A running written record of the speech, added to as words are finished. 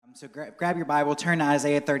So grab your Bible, turn to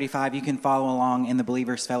Isaiah 35. You can follow along in the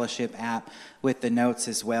Believers Fellowship app with the notes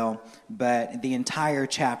as well. But the entire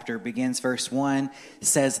chapter begins, verse 1,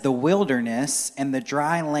 says, "The wilderness and the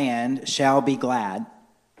dry land shall be glad.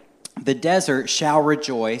 The desert shall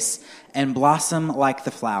rejoice and blossom like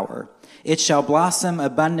the flower. It shall blossom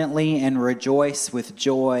abundantly and rejoice with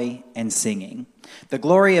joy and singing. The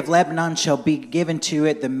glory of Lebanon shall be given to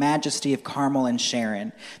it, the majesty of Carmel and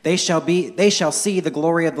Sharon. They shall see the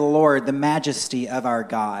glory of the Lord, the majesty of our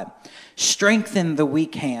God. Strengthen the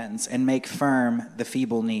weak hands and make firm the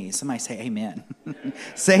feeble knees." Somebody say amen.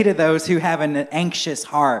 "Say to those who have an anxious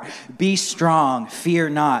heart, be strong, fear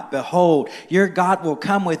not. Behold, your God will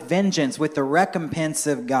come with vengeance, with the recompense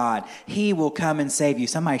of God. He will come and save you."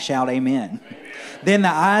 Somebody shout amen. "Then the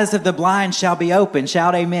eyes of the blind shall be opened."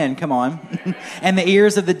 Shout amen. Come on. "And the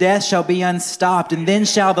ears of the deaf shall be unstopped. And then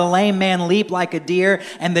shall the lame man leap like a deer,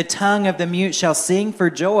 and the tongue of the mute shall sing for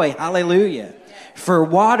joy." Hallelujah. "For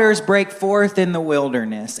waters break forth in the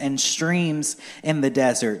wilderness and streams in the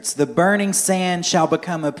deserts. The burning sand shall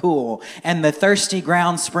become a pool, and the thirsty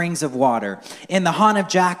ground springs of water. In the haunt of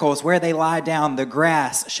jackals where they lie down, the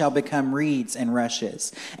grass shall become reeds and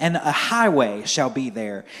rushes. And a highway shall be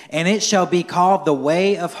there, and it shall be called the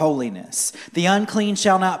way of holiness. The unclean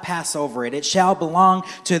shall not pass over it. It shall belong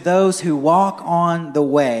to those who walk on the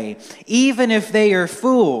way. Even if they are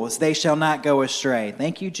fools, they shall not go astray."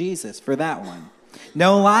 Thank you, Jesus, for that one.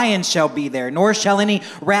 "No lion shall be there, nor shall any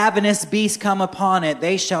ravenous beast come upon it.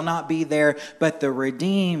 They shall not be there, but the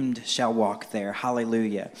redeemed shall walk there."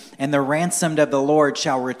 Hallelujah. "And the ransomed of the Lord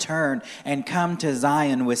shall return and come to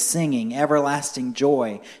Zion with singing. Everlasting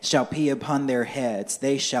joy shall be upon their heads.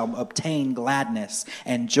 They shall obtain gladness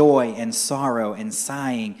and joy, and sorrow and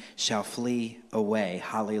sighing shall flee away."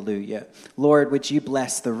 Hallelujah. Lord, would you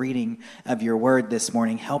bless the reading of your word this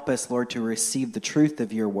morning? Help us, Lord, to receive the truth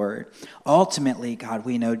of your word. Ultimately, God,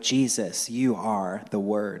 we know Jesus, you are the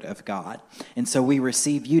word of God. And so we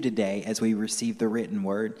receive you today as we receive the written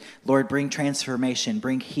word. Lord, bring transformation,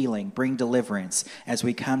 bring healing, bring deliverance as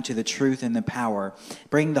we come to the truth and the power.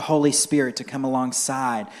 Bring the Holy Spirit to come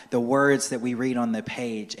alongside the words that we read on the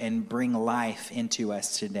page and bring life into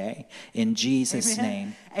us today. In Jesus'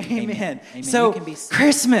 name. Amen. Amen. So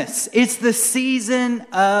Christmas, it's the season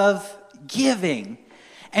of giving.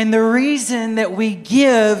 And the reason that we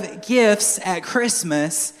give gifts at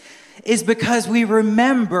Christmas is because we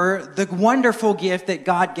remember the wonderful gift that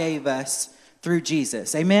God gave us through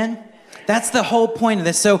Jesus. Amen? That's the whole point of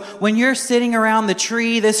this. So when you're sitting around the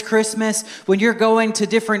tree this Christmas, when you're going to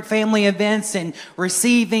different family events and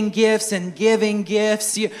receiving gifts and giving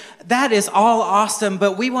gifts, that is all awesome.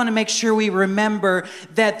 But we want to make sure we remember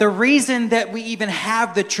that the reason that we even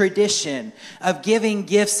have the tradition of giving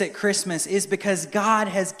gifts at Christmas is because God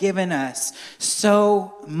has given us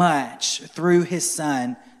so much through his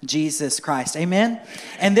Son, Jesus Christ. Amen?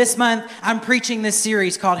 And this month, I'm preaching this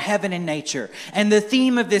series called Heaven and Nature. And the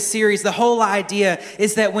theme of this series, the whole idea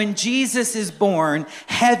is that when Jesus is born,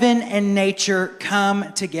 heaven and nature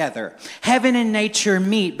come together. Heaven and nature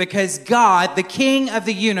meet because God, the King of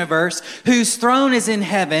the universe, whose throne is in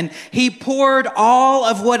heaven, he poured all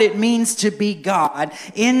of what it means to be God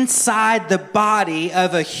inside the body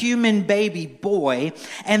of a human baby boy.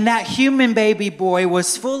 And that human baby boy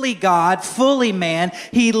was fully God, fully man.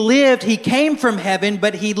 He came from heaven,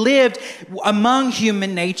 but he lived among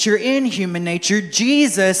human nature, in human nature.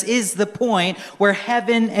 Jesus is the point where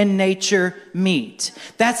heaven and nature meet.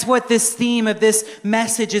 That's what this theme of this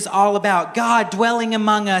message is all about. God dwelling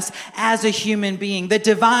among us as a human being. The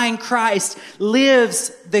divine Christ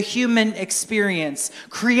lives the human experience.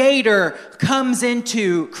 Creator comes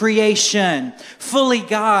into creation, fully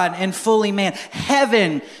God and fully man.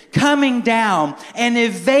 Heaven coming down and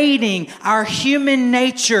evading our human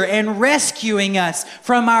nature and rescuing us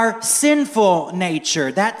from our sinful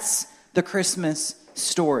nature. That's the Christmas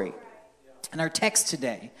story. And our text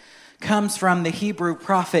today comes from the Hebrew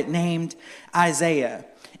prophet named Isaiah.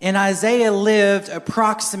 And Isaiah lived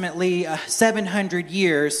approximately 700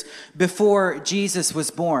 years before Jesus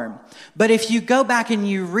was born. But if you go back and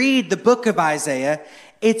you read the book of Isaiah,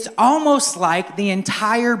 it's almost like the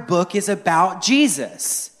entire book is about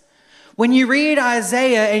Jesus. When you read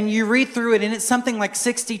Isaiah and you read through it, and it's something like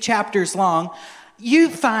 60 chapters long, you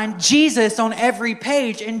find Jesus on every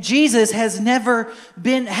page, and Jesus hasn't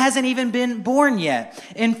even been born yet.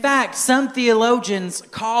 In fact, some theologians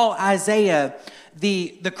call Isaiah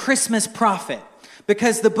the Christmas prophet,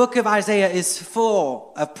 because the book of Isaiah is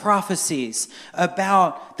full of prophecies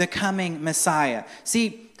about the coming Messiah.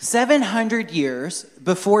 See, 700 years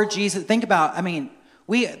before Jesus, think about,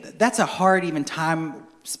 that's a hard even time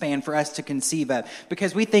span for us to conceive of,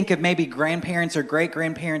 because we think of maybe grandparents or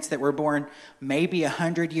great-grandparents that were born maybe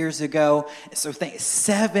 100 years ago. So think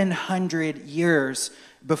 700 years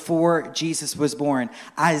before Jesus was born.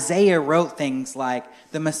 Isaiah wrote things like,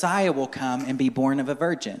 the Messiah will come and be born of a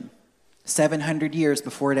virgin. 700 years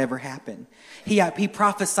before it ever happened. He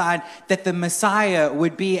prophesied that the Messiah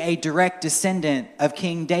would be a direct descendant of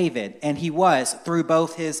King David, and he was, through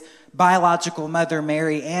both his biological mother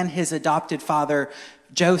Mary and his adopted father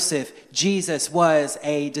Joseph. Jesus was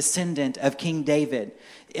a descendant of King David.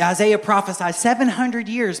 Isaiah prophesied 700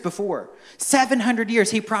 years before. 700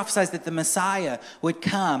 years he prophesied that the Messiah would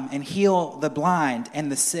come and heal the blind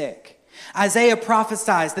and the sick. Isaiah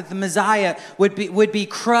prophesies that the Messiah would be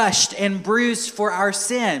crushed and bruised for our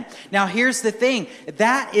sin. Now, here's the thing.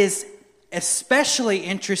 That is especially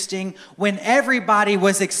interesting when everybody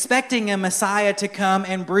was expecting a Messiah to come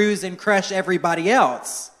and bruise and crush everybody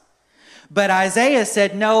else. But Isaiah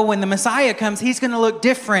said, no, when the Messiah comes, he's going to look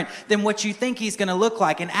different than what you think he's going to look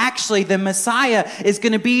like. And actually, the Messiah is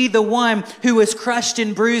going to be the one who was crushed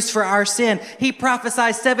and bruised for our sin. He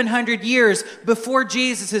prophesied 700 years before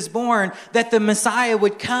Jesus is born that the Messiah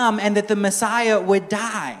would come and that the Messiah would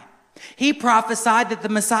die. He prophesied that the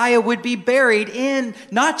Messiah would be buried in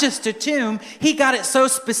not just a tomb. He got it so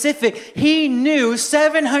specific. He knew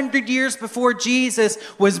 700 years before Jesus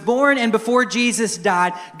was born and before Jesus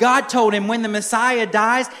died, God told him when the Messiah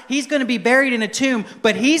dies, he's going to be buried in a tomb,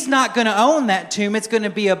 but he's not going to own that tomb. It's going to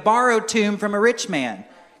be a borrowed tomb from a rich man.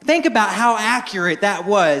 Think about how accurate that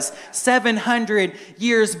was 700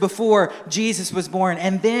 years before Jesus was born.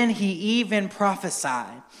 And then he even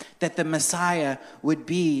prophesied that the Messiah would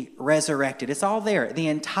be resurrected. It's all there. The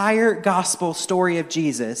entire gospel story of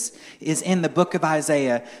Jesus is in the book of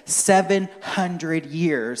Isaiah 700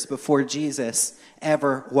 years before Jesus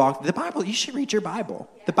ever walked. The Bible, you should read your Bible.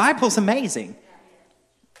 The Bible's amazing.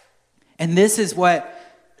 And this is what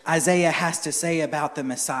Isaiah has to say about the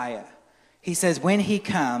Messiah. He says, when he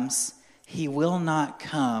comes, he will not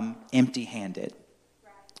come empty-handed.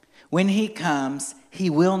 When he comes, he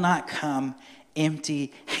will not come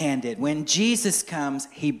empty-handed. When Jesus comes,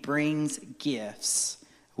 he brings gifts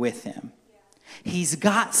with him. He's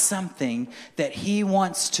got something that he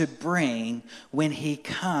wants to bring when he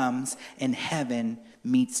comes and heaven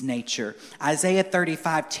meets nature. Isaiah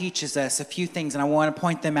 35 teaches us a few things, and I want to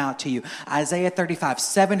point them out to you. Isaiah 35,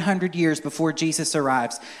 700 years before Jesus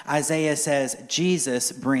arrives, Isaiah says,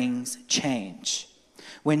 Jesus brings change.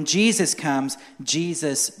 When Jesus comes,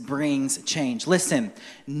 Jesus brings change. Listen,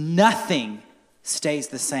 nothing stays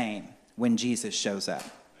the same when Jesus shows up.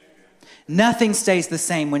 Nothing stays the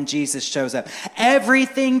same when Jesus shows up.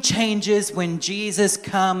 Everything changes when Jesus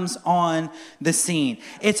comes on the scene.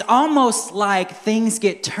 It's almost like things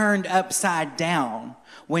get turned upside down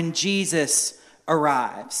when Jesus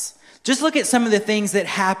arrives. Just look at some of the things that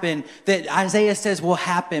happen, that Isaiah says will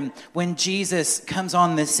happen when Jesus comes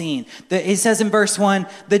on the scene. He says in verse 1,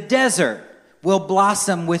 the desert will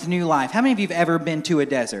blossom with new life. How many of you have ever been to a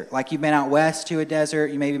desert? Like you've been out west to a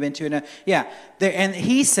desert, you maybe been to and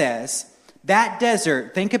he says, that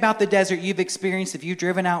desert, think about the desert you've experienced if you've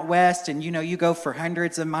driven out west and you go for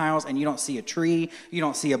hundreds of miles and you don't see a tree, you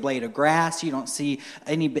don't see a blade of grass, you don't see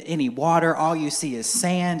any water. All you see is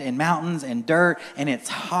sand and mountains and dirt, and it's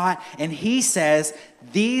hot. And he says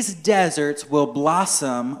these deserts will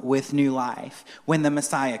blossom with new life when the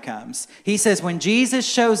Messiah comes. He says when Jesus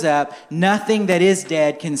shows up, nothing that is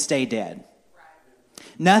dead can stay dead.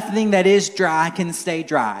 Nothing that is dry can stay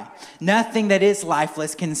dry. Nothing that is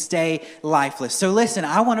lifeless can stay lifeless. So listen,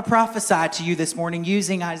 I want to prophesy to you this morning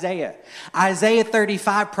using Isaiah. Isaiah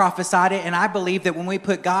 35 prophesied it, and I believe that when we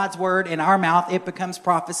put God's word in our mouth, it becomes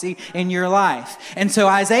prophecy in your life. And so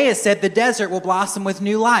Isaiah said the desert will blossom with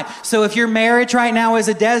new life. So if your marriage right now is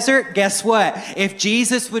a desert, guess what? If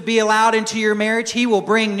Jesus would be allowed into your marriage, he will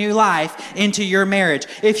bring new life into your marriage.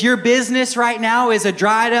 If your business right now is a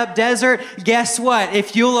dried up desert, guess what?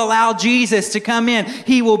 If you'll allow Jesus to come in,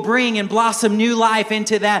 he will bring and blossom new life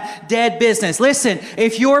into that dead business. Listen,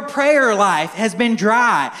 if your prayer life has been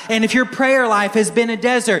dry and if your prayer life has been a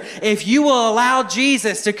desert, if you will allow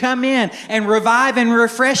Jesus to come in and revive and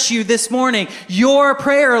refresh you this morning, your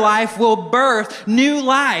prayer life will birth new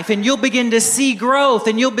life and you'll begin to see growth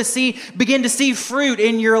and you'll begin to see fruit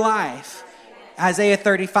in your life. Isaiah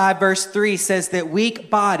 35 verse 3 says that weak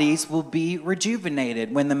bodies will be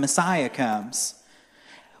rejuvenated when the Messiah comes.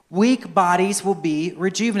 Weak bodies will be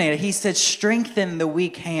rejuvenated. He said, strengthen the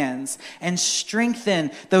weak hands and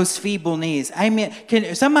strengthen those feeble knees. Amen.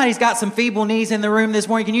 Somebody's got some feeble knees in the room this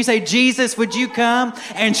morning. Can you say, Jesus, would you come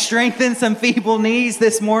and strengthen some feeble knees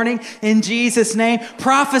this morning in Jesus' name?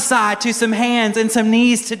 Prophesy to some hands and some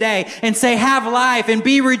knees today and say, have life and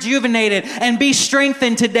be rejuvenated and be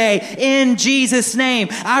strengthened today in Jesus' name.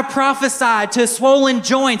 I prophesy to swollen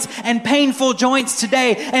joints and painful joints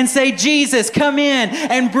today and say, Jesus, come in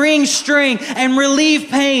and bring strength and relieve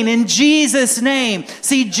pain in Jesus' name.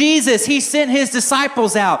 See, Jesus, he sent his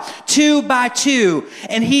disciples out 2 by 2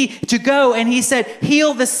 and to go and he said,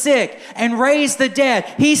 heal the sick and raise the dead.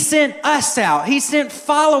 He sent us out. He sent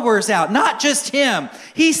followers out, not just him.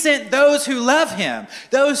 He sent those who love him,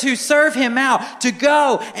 those who serve him out to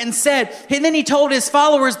go and then he told his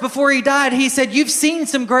followers before he died, he said, you've seen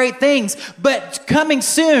some great things, but coming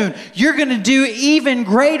soon, you're going to do even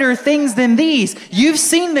greater things than these. You've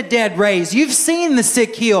seen the dead raised. You've seen the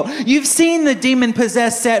sick healed. You've seen the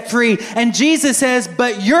demon-possessed set free. And Jesus says,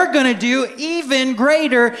 but you're going to do even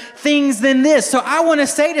greater things than this. So I want to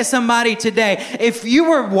say to somebody today, if you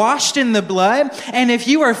were washed in the blood and if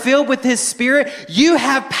you are filled with his Spirit, you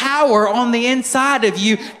have power on the inside of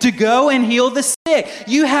you to go and heal the sick.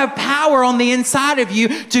 You have power on the inside of you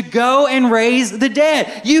to go and raise the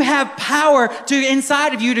dead. You have power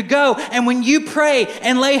inside of you to go. And when you pray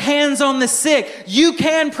and lay hands on the sick, you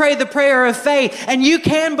can pray the prayer of faith and you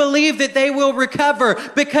can believe that they will recover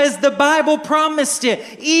because the Bible promised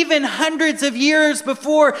it. Even hundreds of years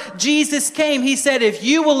before Jesus came, he said, if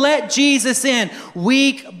you will let Jesus in,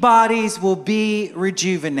 weak bodies will be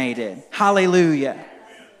rejuvenated. Hallelujah.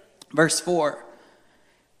 Verse 4,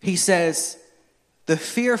 he says, the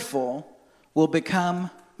fearful will become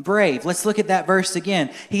brave. Let's look at that verse again.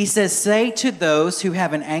 He says, say to those who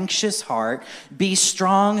have an anxious heart, be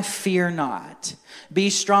strong, fear not. Be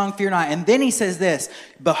strong, fear not. And then he says this,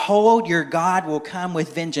 behold, your God will come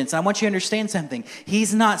with vengeance. I want you to understand something.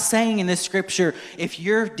 He's not saying in this scripture, if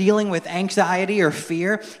you're dealing with anxiety or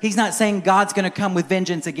fear, he's not saying God's going to come with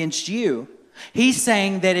vengeance against you. He's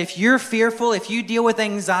saying that if you're fearful, if you deal with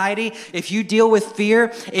anxiety, if you deal with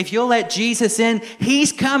fear, if you'll let Jesus in,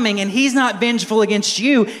 he's coming and he's not vengeful against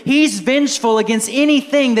you. He's vengeful against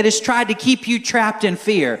anything that has tried to keep you trapped in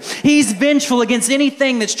fear. He's vengeful against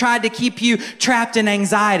anything that's tried to keep you trapped in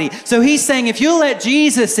anxiety. So he's saying if you'll let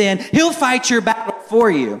Jesus in, he'll fight your battle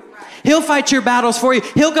for you. He'll fight your battles for you.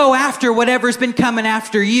 He'll go after whatever's been coming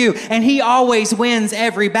after you. And he always wins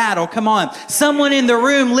every battle. Come on. Someone in the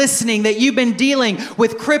room listening that you've been dealing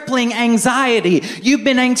with crippling anxiety. You've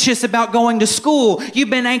been anxious about going to school. You've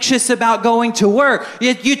been anxious about going to work.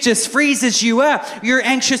 It just freezes you up. You're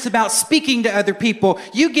anxious about speaking to other people.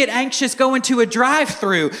 You get anxious going to a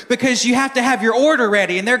drive-through because you have to have your order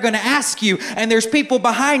ready and they're going to ask you and there's people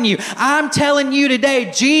behind you. I'm telling you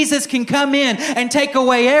today, Jesus can come in and take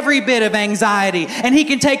away every bit of anxiety and he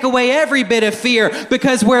can take away every bit of fear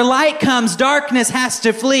because where light comes, darkness has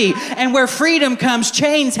to flee, and where freedom comes,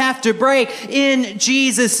 chains have to break in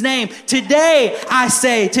Jesus' name. Today, I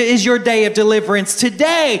say, is your day of deliverance.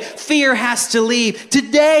 Today, fear has to leave.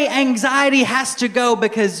 Today, anxiety has to go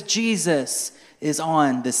because Jesus is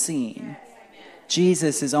on the scene.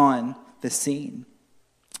 Jesus is on the scene.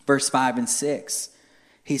 Verse 5 and 6,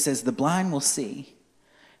 he says, the blind will see,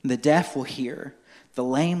 the deaf will hear, the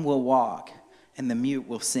lame will walk, and the mute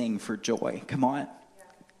will sing for joy. Come on.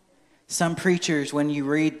 Some preachers, when you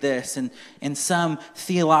read this, and in some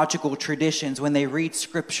theological traditions, when they read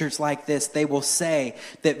scriptures like this, they will say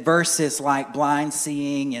that verses like blind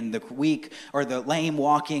seeing and the weak or the lame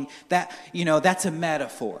walking, that's a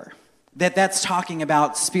metaphor. That's talking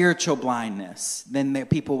about spiritual blindness. Then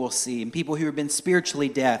people will see. And people who have been spiritually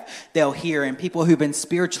deaf, they'll hear. And people who've been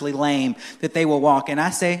spiritually lame, that they will walk. And I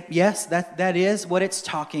say, yes, that is what it's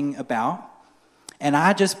talking about. And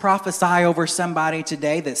I just prophesy over somebody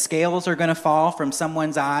today that scales are going to fall from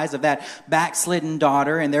someone's eyes of that backslidden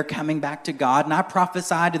daughter and they're coming back to God. And I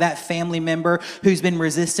prophesy to that family member who's been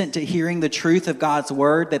resistant to hearing the truth of God's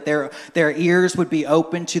word, that their ears would be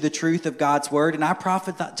open to the truth of God's word. And I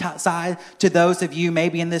prophesy to those of you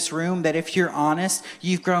maybe in this room that if you're honest,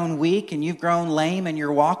 you've grown weak and you've grown lame in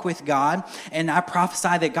your walk with God. And I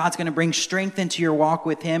prophesy that God's going to bring strength into your walk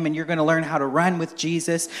with him, and you're going to learn how to run with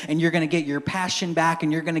Jesus, and you're going to get your passion back,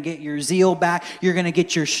 and you're going to get your zeal back. You're going to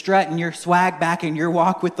get your strut and your swag back in your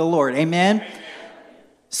walk with the Lord. Amen?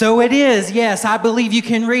 So it is, yes, I believe you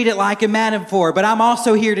can read it like a metaphor, but I'm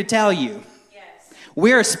also here to tell you,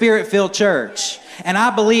 we're a spirit-filled church, and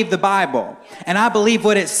I believe the Bible. And I believe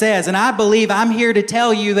what it says. And I believe I'm here to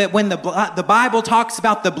tell you that when the Bible talks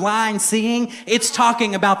about the blind seeing, it's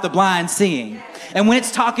talking about the blind seeing. And when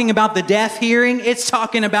it's talking about the deaf hearing, it's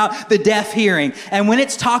talking about the deaf hearing. And when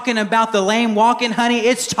it's talking about the lame walking, honey,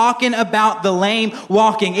 it's talking about the lame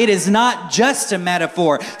walking. It is not just a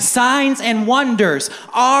metaphor. Signs and wonders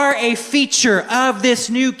are a feature of this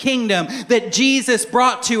new kingdom that Jesus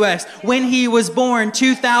brought to us when he was born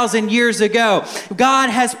 2,000 years ago. God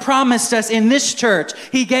has promised us in this church.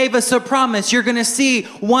 He gave us a promise. You're going to see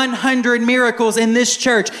 100 miracles in this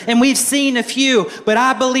church. And we've seen a few, but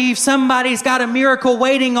I believe somebody's got a miracle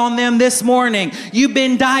waiting on them this morning. You've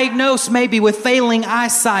been diagnosed maybe with failing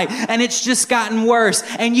eyesight and it's just gotten worse.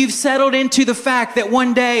 And you've settled into the fact that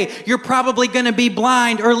one day you're probably going to be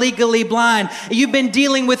blind or legally blind. You've been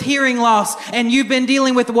dealing with hearing loss and you've been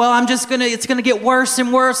dealing with, it's going to get worse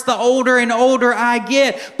and worse the older and older I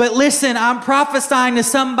get. But listen, I'm prophesying to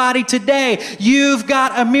somebody today. You've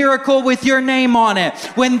got a miracle with your name on it.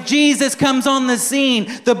 When Jesus comes on the scene,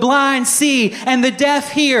 the blind see and the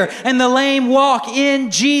deaf hear and the lame walk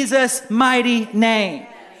in Jesus' mighty name.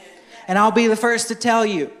 And I'll be the first to tell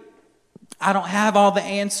you, I don't have all the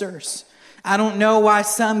answers. I don't know why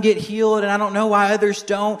some get healed and I don't know why others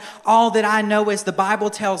don't. All that I know is the Bible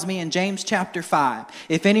tells me in James chapter 5,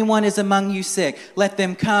 if anyone is among you sick, let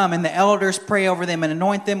them come and the elders pray over them and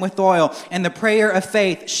anoint them with oil, and the prayer of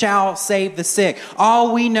faith shall save the sick.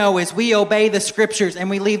 All we know is we obey the scriptures and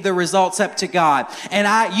we leave the results up to God.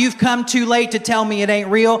 And you've come too late to tell me it ain't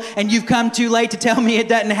real, and you've come too late to tell me it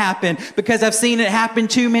doesn't happen, because I've seen it happen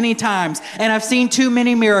too many times, and I've seen too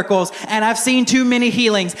many miracles, and I've seen too many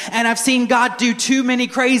healings, and I've seen God do too many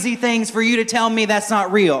crazy things for you to tell me that's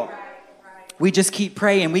not real. We just keep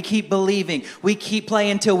praying. We keep believing. We keep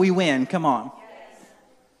playing till we win. Come on.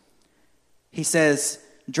 He says,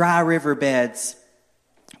 dry riverbeds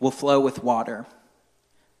will flow with water.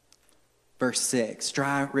 Verse 6,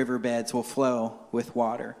 dry riverbeds will flow with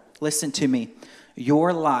water. Listen to me.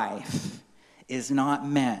 Your life is not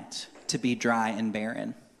meant to be dry and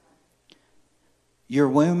barren. Your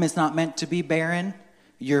womb is not meant to be barren.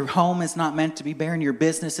 Your home is not meant to be barren. Your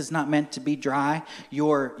business is not meant to be dry.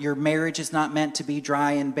 Your marriage is not meant to be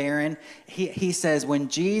dry and barren. He says when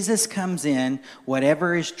Jesus comes in,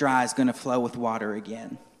 whatever is dry is going to flow with water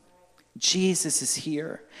again. Jesus is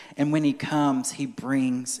here. And when he comes, he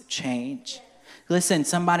brings change. Listen,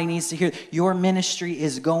 somebody needs to hear, your ministry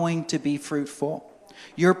is going to be fruitful.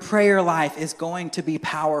 Your prayer life is going to be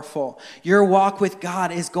powerful. Your walk with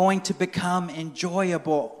God is going to become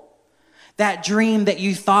enjoyable. That dream that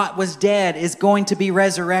you thought was dead is going to be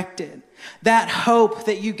resurrected. That hope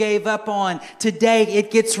that you gave up on, today it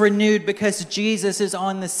gets renewed because Jesus is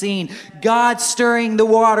on the scene. God's stirring the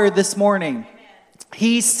water this morning.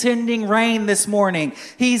 He's sending rain this morning.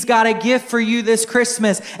 He's got a gift for you this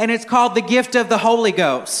Christmas, and it's called the gift of the Holy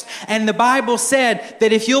Ghost. And the Bible said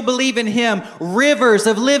that if you'll believe in him, rivers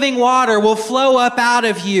of living water will flow up out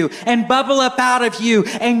of you and bubble up out of you,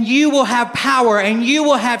 and you will have power and you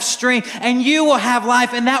will have strength and you will have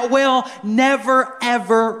life, and that well never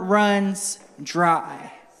ever runs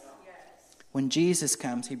dry. When Jesus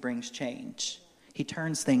comes, he brings change. He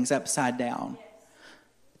turns things upside down.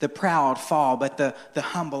 The proud fall, but the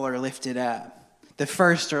humble are lifted up. The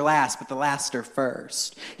first are last, but the last are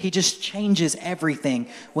first. He just changes everything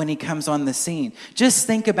when he comes on the scene. Just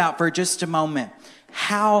think about for just a moment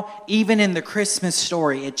how even in the Christmas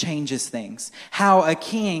story it changes things. How a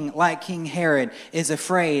king like King Herod is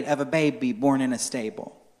afraid of a baby born in a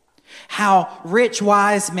stable. How rich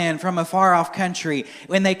wise men from a far off country,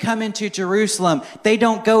 when they come into Jerusalem, they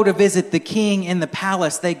don't go to visit the king in the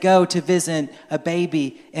palace. They go to visit a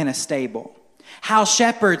baby in a stable. How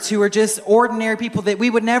shepherds who are just ordinary people that we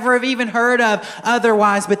would never have even heard of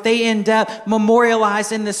otherwise, but they end up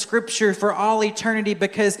memorialized in the scripture for all eternity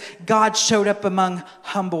because God showed up among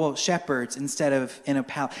humble shepherds instead of in a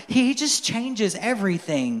palace. He just changes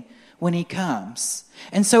everything when he comes.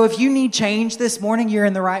 And so if you need change this morning, you're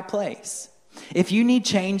in the right place. If you need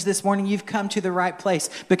change this morning, you've come to the right place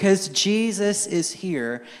because Jesus is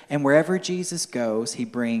here, and wherever Jesus goes, he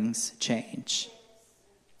brings change.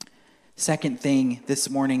 Second thing this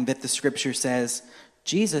morning that the scripture says,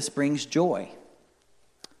 Jesus brings joy.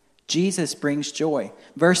 Jesus brings joy.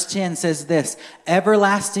 Verse 10 says this,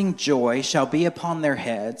 everlasting joy shall be upon their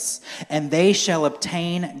heads, and they shall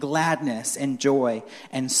obtain gladness and joy,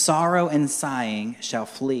 and sorrow and sighing shall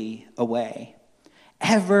flee away.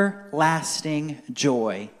 Everlasting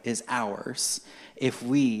joy is ours if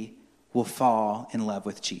we will fall in love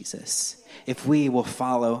with Jesus. If we will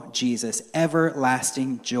follow Jesus,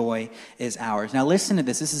 everlasting joy is ours. Now listen to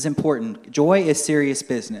this. This is important. Joy is serious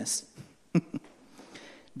business.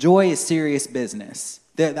 Joy is serious business.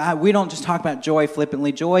 We don't just talk about joy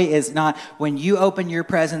flippantly. Joy is not when you open your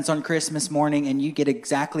presents on Christmas morning and you get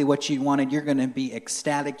exactly what you wanted, you're going to be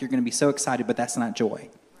ecstatic. You're going to be so excited, but that's not joy.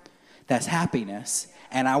 That's happiness.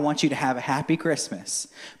 And I want you to have a happy Christmas.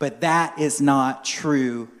 But that is not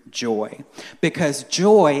true joy. Because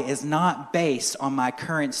joy is not based on my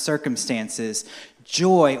current circumstances.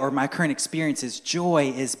 Joy or my current experiences.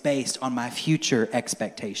 Joy is based on my future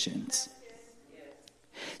expectations.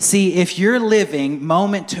 See, if you're living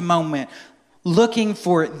moment to moment, looking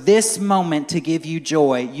for this moment to give you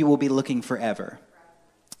joy, you will be looking forever.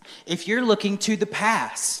 If you're looking to the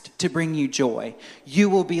past to bring you joy, you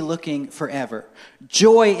will be looking forever.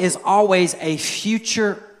 Joy is always a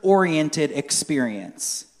future-oriented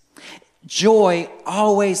experience. Joy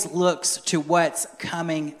always looks to what's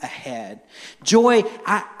coming ahead. Joy,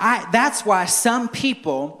 that's why some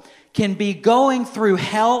people can be going through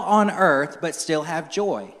hell on earth but still have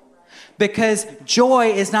joy. Because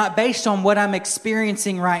joy is not based on what I'm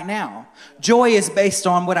experiencing right now. Joy is based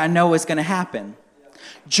on what I know is going to happen.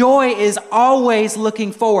 Joy is always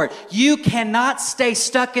looking forward. You cannot stay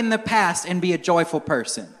stuck in the past and be a joyful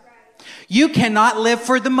person. You cannot live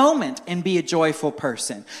for the moment and be a joyful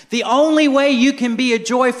person. The only way you can be a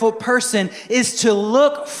joyful person is to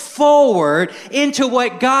look forward into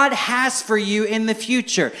what God has for you in the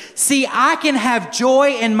future. See, I can have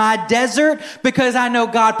joy in my desert because I know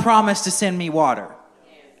God promised to send me water.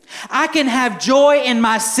 I can have joy in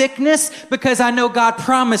my sickness because I know God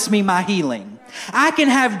promised me my healing. I can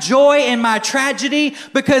have joy in my tragedy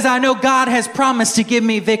because I know God has promised to give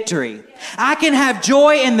me victory. I can have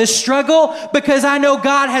joy in the struggle because I know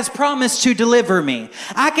God has promised to deliver me.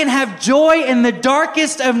 I can have joy in the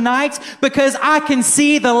darkest of nights because I can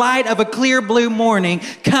see the light of a clear blue morning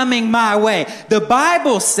coming my way. The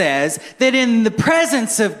Bible says that in the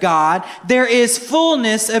presence of God, there is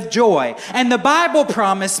fullness of joy. And the Bible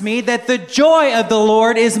promised me that the joy of the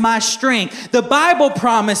Lord is my strength. The Bible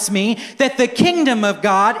promised me that the kingdom of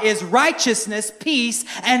God is righteousness, peace,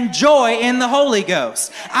 and joy in the Holy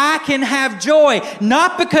Ghost. I can have joy,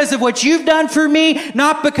 not because of what you've done for me,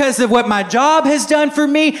 not because of what my job has done for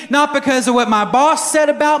me, not because of what my boss said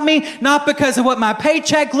about me, not because of what my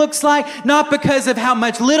paycheck looks like, not because of how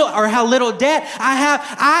little debt I have.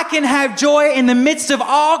 I can have joy in the midst of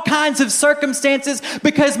all kinds of circumstances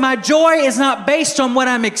because my joy is not based on what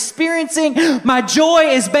I'm experiencing. My joy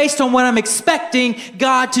is based on what I'm expecting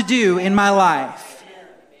God to do in my life.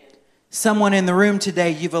 Someone in the room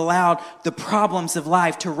today, you've allowed the problems of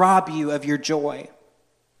life to rob you of your joy.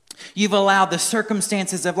 You've allowed the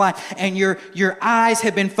circumstances of life, and your eyes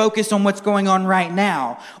have been focused on what's going on right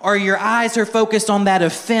now, or your eyes are focused on that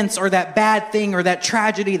offense or that bad thing or that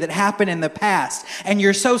tragedy that happened in the past, and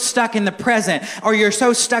you're so stuck in the present, or you're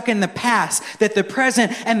so stuck in the past that the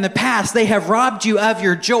present and the past, they have robbed you of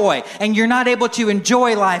your joy, and you're not able to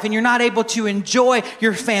enjoy life, and you're not able to enjoy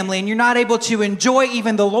your family, and you're not able to enjoy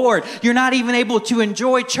even the Lord. You're not even able to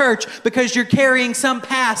enjoy church because you're carrying some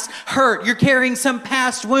past hurt, you're carrying some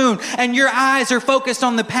past wound, and your eyes are focused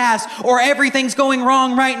on the past, or everything's going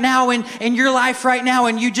wrong right now in your life right now,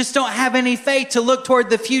 and you just don't have any faith to look toward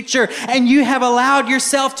the future, and you have allowed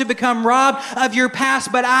yourself to become robbed of your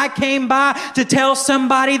past. But I came by to tell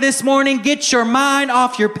somebody this morning, get your mind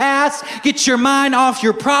off your past, get your mind off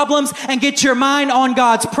your problems, and get your mind on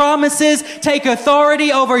God's promises. Take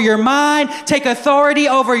authority over your mind, take authority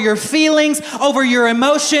over your feelings, over your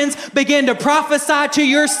emotions. Begin to prophesy to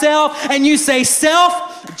yourself, and you say, self,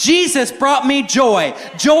 Jesus brought me joy.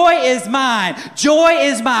 Joy is mine. Joy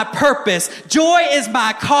is my purpose. Joy is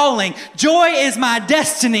my calling. Joy is my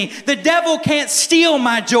destiny. The devil can't steal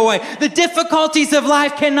my joy. The difficulties of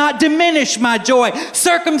life cannot diminish my joy.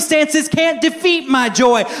 Circumstances can't defeat my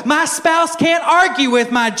joy. My spouse can't argue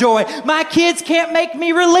with my joy. My kids can't make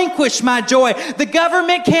me relinquish my joy. The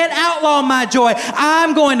government can't outlaw my joy.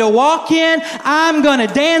 I'm going to walk in. I'm going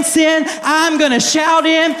to dance in. I'm going to shout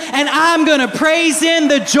in. And I'm going to praise in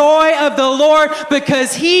the joy of the Lord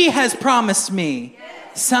because He has promised me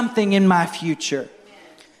something in my future.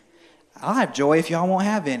 I'll have joy if y'all won't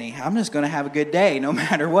have any. I'm just going to have a good day no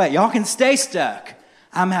matter what. Y'all can stay stuck.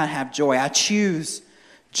 I'm going to have joy. I choose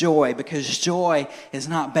joy because joy is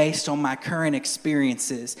not based on my current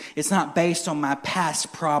experiences. It's not based on my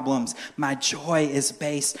past problems. My joy is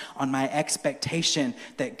based on my expectation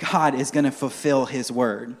that God is going to fulfill His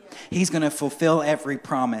word. He's going to fulfill every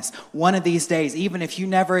promise. One of these days, even if you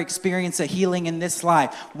never experience a healing in this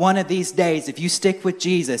life, one of these days, if you stick with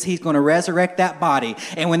Jesus, He's going to resurrect that body.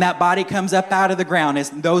 And when that body comes up out of the ground,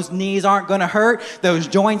 those knees aren't going to hurt. Those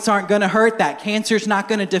joints aren't going to hurt. That cancer's not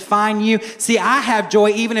going to define you. See, I have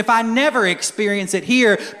joy even if I never experience it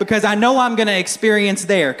here, because I know I'm going to experience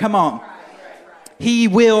there. Come on. He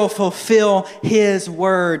will fulfill his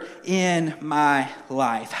word in my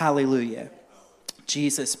life. Hallelujah.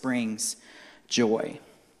 Jesus brings joy.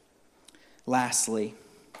 Lastly,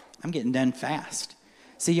 I'm getting done fast.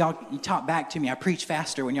 See, y'all, you talk back to me. I preach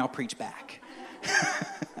faster when y'all preach back.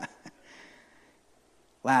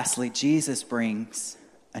 Lastly, Jesus brings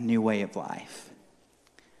a new way of life.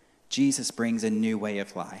 Jesus brings a new way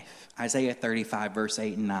of life. Isaiah 35, verse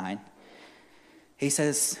 8 and 9. He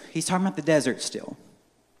says, he's talking about the desert still.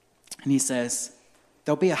 And he says,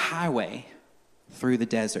 there'll be a highway through the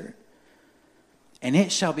desert, and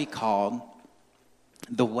it shall be called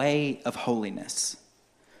the way of holiness.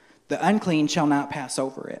 The unclean shall not pass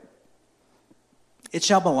over it. It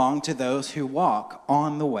shall belong to those who walk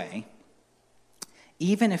on the way,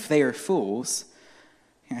 even if they are fools.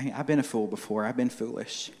 I've been a fool before. I've been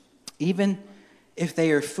foolish. Even if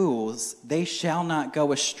they are fools, they shall not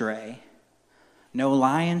go astray. No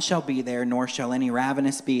lion shall be there, nor shall any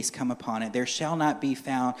ravenous beast come upon it. They shall not be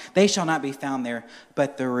found there,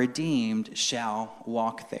 but the redeemed shall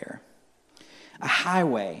walk there. A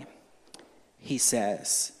highway, he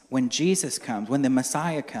says, when Jesus comes, when the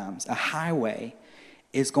Messiah comes, a highway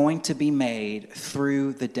is going to be made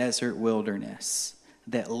through the desert wilderness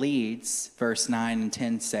that leads, verse 9 and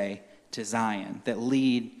 10 say, to Zion, that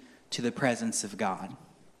lead to the presence of God.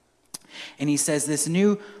 And he says this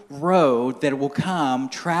new road that will come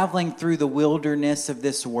traveling through the wilderness of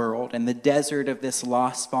this world and the desert of this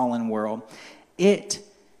lost, fallen world, it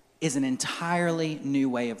is an entirely new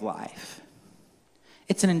way of life.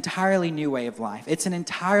 It's an entirely new way of life. It's an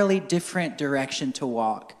entirely different direction to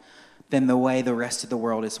walk than the way the rest of the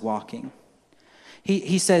world is walking.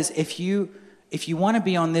 He says, if you want to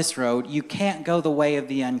be on this road, you can't go the way of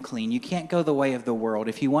the unclean. You can't go the way of the world.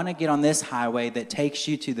 If you want to get on this highway that takes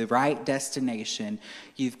you to the right destination,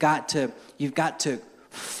 you've got to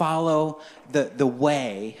follow the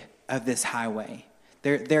way of this highway.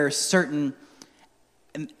 There are certain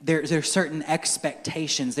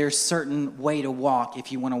expectations. There's certain way to walk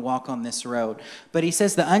if you want to walk on this road. But he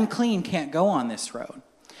says the unclean can't go on this road.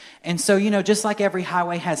 And so, just like every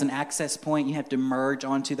highway has an access point, you have to merge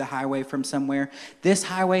onto the highway from somewhere. This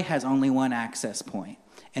highway has only one access point,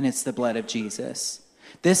 and it's the blood of Jesus.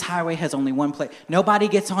 This highway has only one place. Nobody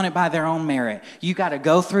gets on it by their own merit. You got to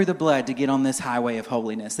go through the blood to get on this highway of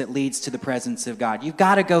holiness that leads to the presence of God. You've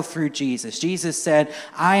got to go through Jesus. Jesus said,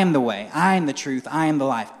 I am the way, I am the truth, I am the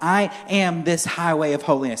life. I am this highway of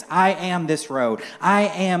holiness. I am this road. I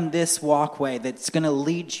am this walkway that's going to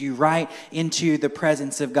lead you right into the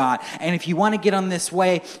presence of God. And if you want to get on this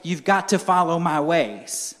way, you've got to follow my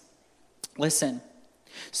ways. Listen.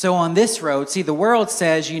 So on this road, see, the world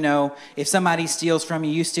says, if somebody steals from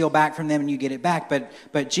you, you steal back from them and you get it back.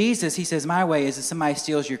 But Jesus, he says, my way is if somebody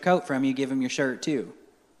steals your coat from you, give him your shirt too.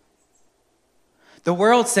 The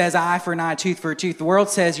world says eye for an eye, tooth for a tooth. The world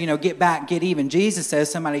says, get back, get even. Jesus says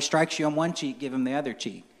somebody strikes you on one cheek, give him the other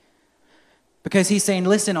cheek. Because he's saying,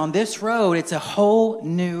 listen, on this road, it's a whole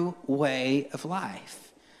new way of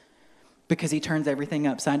life. Because he turns everything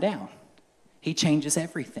upside down. He changes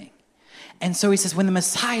everything. And so he says, when the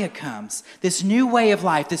Messiah comes, this new way of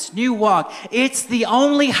life, this new walk, it's the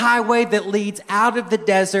only highway that leads out of the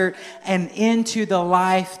desert and into the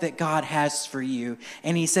life that God has for you.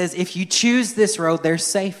 And he says, if you choose this road, there's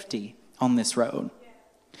safety on this road.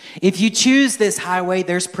 If you choose this highway,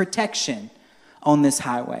 there's protection on this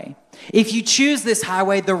highway. If you choose this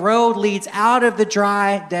highway, the road leads out of the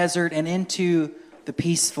dry desert and into the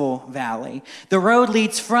peaceful valley. The road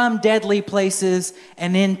leads from deadly places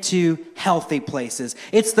and into healthy places.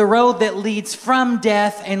 It's the road that leads from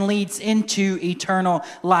death and leads into eternal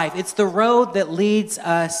life. It's the road that leads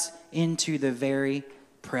us into the very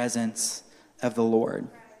presence of the Lord.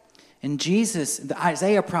 And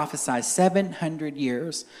Isaiah prophesies 700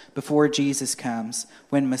 years before Jesus comes.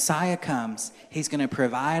 When Messiah comes, he's going to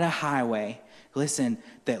provide a highway, listen,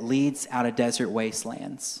 that leads out of desert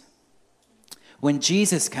wastelands. When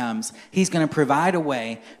Jesus comes, he's going to provide a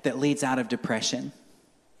way that leads out of depression.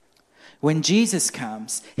 When Jesus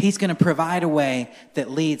comes, he's going to provide a way that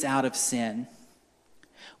leads out of sin.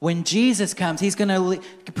 When Jesus comes, he's going to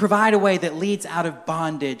provide a way that leads out of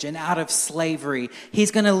bondage and out of slavery. He's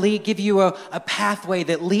going to give you a pathway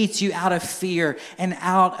that leads you out of fear and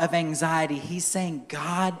out of anxiety. He's saying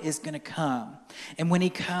God is going to come. And when he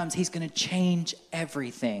comes, he's going to change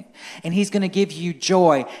everything. And he's going to give you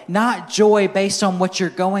joy. Not joy based on what you're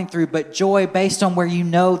going through, but joy based on where you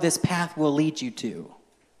know this path will lead you to.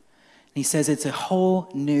 He says it's a whole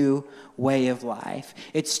new way of life.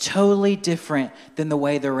 It's totally different than the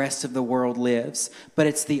way the rest of the world lives, but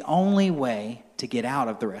it's the only way to get out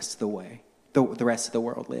of the rest of the way the rest of the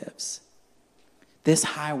world lives. This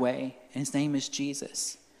highway, and his name is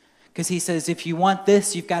Jesus. Because he says, if you want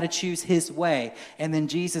this, you've got to choose his way. And then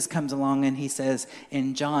Jesus comes along and he says,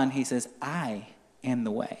 in John, he says, I am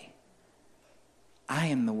the way. I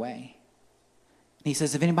am the way. He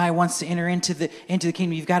says, if anybody wants to enter into the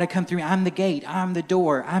kingdom, you've got to come through me. I'm the gate. I'm the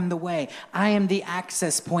door. I'm the way. I am the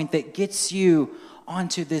access point that gets you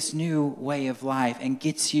onto this new way of life and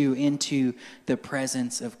gets you into the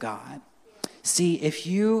presence of God. See, if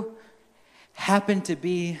you happen to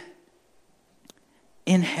be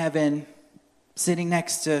in heaven, sitting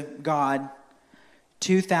next to God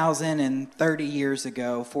 2,030 years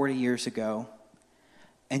ago, 40 years ago,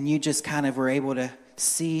 and you just kind of were able to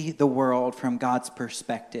see the world from God's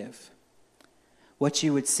perspective, what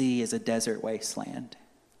you would see is a desert wasteland.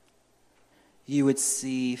 You would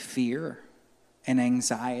see fear and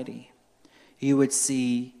anxiety. You would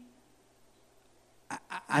see,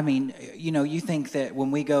 you think that when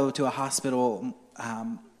we go to a hospital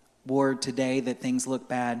ward today that things look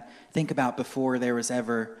bad. Think about before there was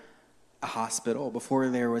ever a hospital, before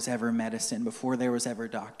there was ever medicine, before there was ever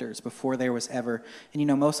doctors, before there was ever,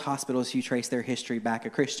 and most hospitals, you trace their history back,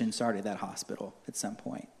 a Christian started that hospital at some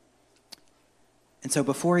point. And so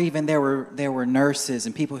before even there were nurses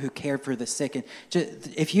and people who cared for the sick, and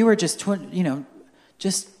if you were just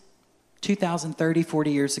 2,030,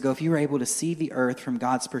 40 years ago, if you were able to see the earth from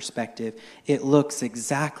God's perspective, it looks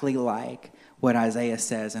exactly like what Isaiah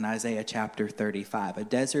says in Isaiah chapter 35. A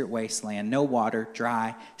desert wasteland, no water,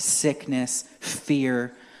 dry, sickness,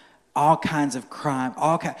 fear, all kinds of crime.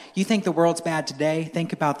 You think the world's bad today?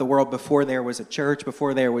 Think about the world before there was a church,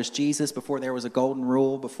 before there was Jesus, before there was a golden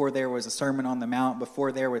rule, before there was a Sermon on the Mount,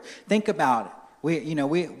 think about it.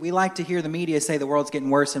 We like to hear the media say the world's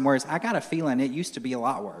getting worse and worse. I got a feeling it used to be a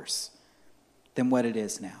lot worse than what it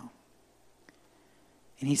is now.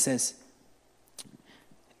 And he says,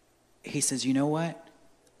 you know what?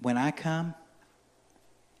 When I come,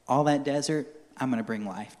 all that desert, I'm going to bring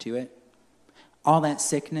life to it. All that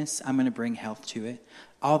sickness, I'm going to bring health to it.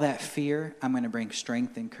 All that fear, I'm going to bring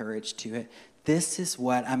strength and courage to it. This is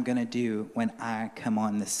what I'm going to do when I come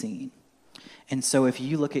on the scene. And so if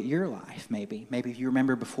you look at your life, maybe if you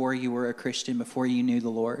remember before you were a Christian, before you knew the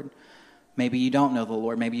Lord, maybe you don't know the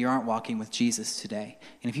Lord, maybe you aren't walking with Jesus today.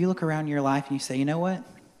 And if you look around your life and you say, you know what?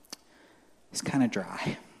 It's kind of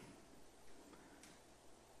dry.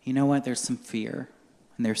 You know what? There's some fear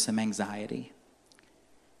and there's some anxiety.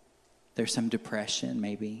 There's some depression,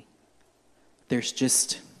 maybe. There's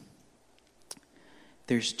just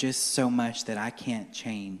so much that I can't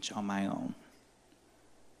change on my own.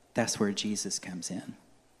 That's where Jesus comes in.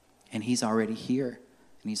 And he's already here.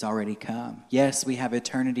 And he's already come. Yes, we have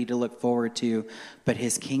eternity to look forward to, but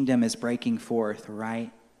his kingdom is breaking forth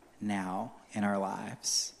right now in our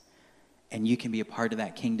lives. And you can be a part of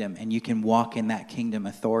that kingdom, and you can walk in that kingdom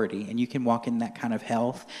authority, and you can walk in that kind of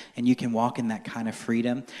health, and you can walk in that kind of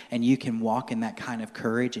freedom, and you can walk in that kind of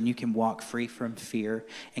courage, and you can walk free from fear,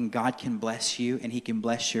 and God can bless you, and he can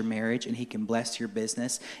bless your marriage, and he can bless your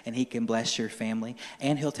business, and he can bless your family,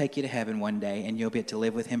 and he'll take you to heaven one day, and you'll get to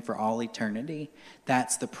live with him for all eternity.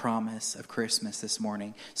 That's the promise of Christmas this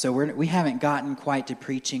morning. So we haven't gotten quite to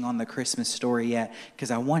preaching on the Christmas story yet,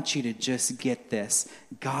 because I want you to just get this.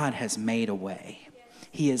 God has made a way.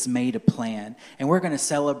 He has made a plan. And we're going to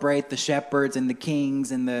celebrate the shepherds and the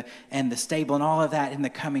kings and the stable and all of that in the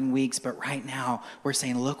coming weeks. But right now, we're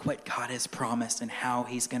saying, look what God has promised and how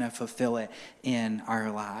he's going to fulfill it in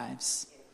our lives.